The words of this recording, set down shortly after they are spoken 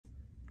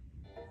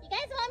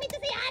to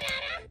say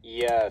ara?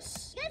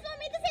 Yes. You guys want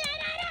me to say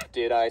ara?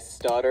 Did I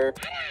stutter?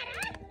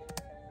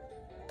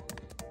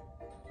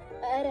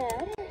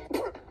 Ara?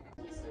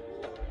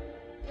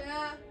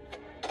 Yeah.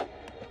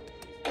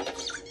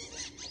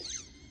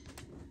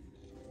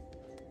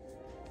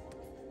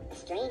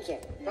 Stranger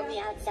from the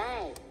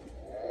outside.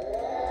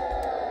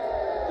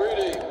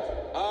 Greetings.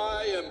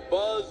 I am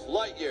Buzz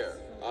Lightyear.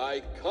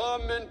 I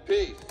come in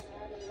peace.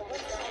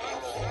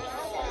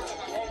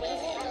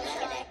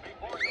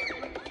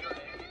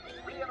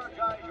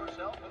 Re-energize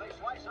yourself with a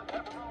slice of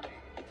pepperoni.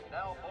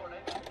 Now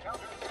boarding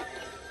counter.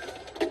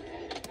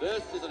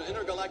 This is an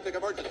intergalactic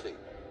emergency.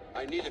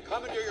 I need to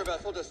commandeer your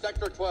vessel to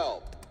Sector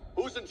 12.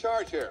 Who's in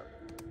charge here?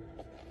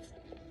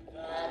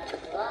 The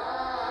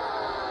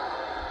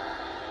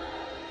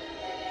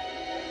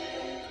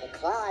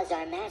Claw is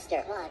our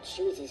master. Claw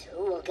chooses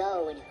who will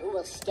go and who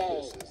will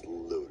stay. This is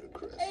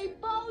ludicrous. Hey,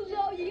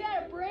 Bozo, you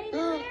got a brain in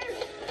there?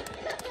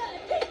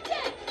 Take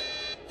that!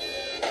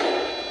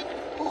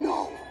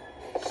 No!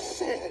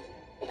 Sid!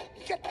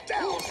 Get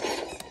down!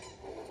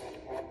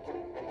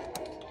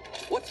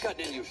 What's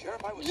gotten in you,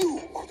 Sheriff?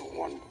 You are the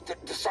one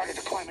that decided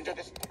to climb into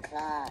this.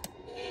 Claw.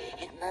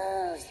 It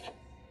moves.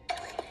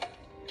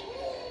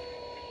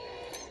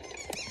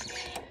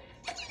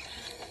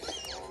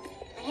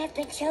 I have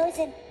been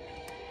chosen.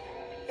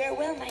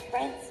 Farewell, my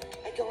friends.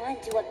 I go on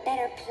to a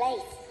better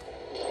place.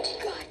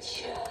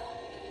 Gotcha.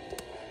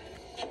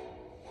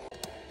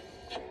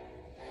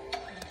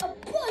 A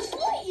Buzz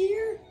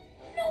Lightyear?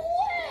 No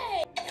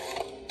way!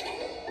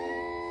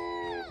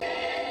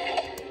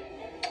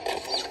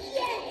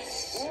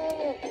 Yes!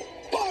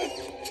 Buzz!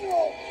 No!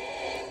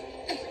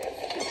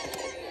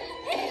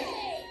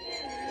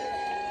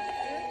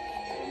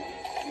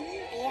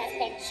 He has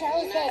been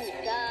chosen.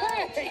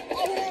 Hey,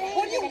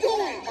 what are you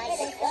doing?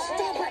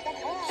 Stop it!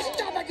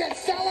 Stop again,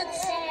 salads!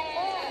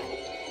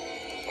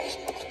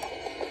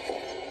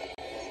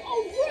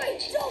 All right,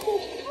 double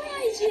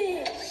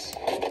prizes!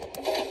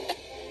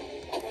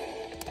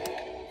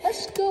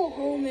 Let's go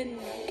home and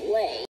play.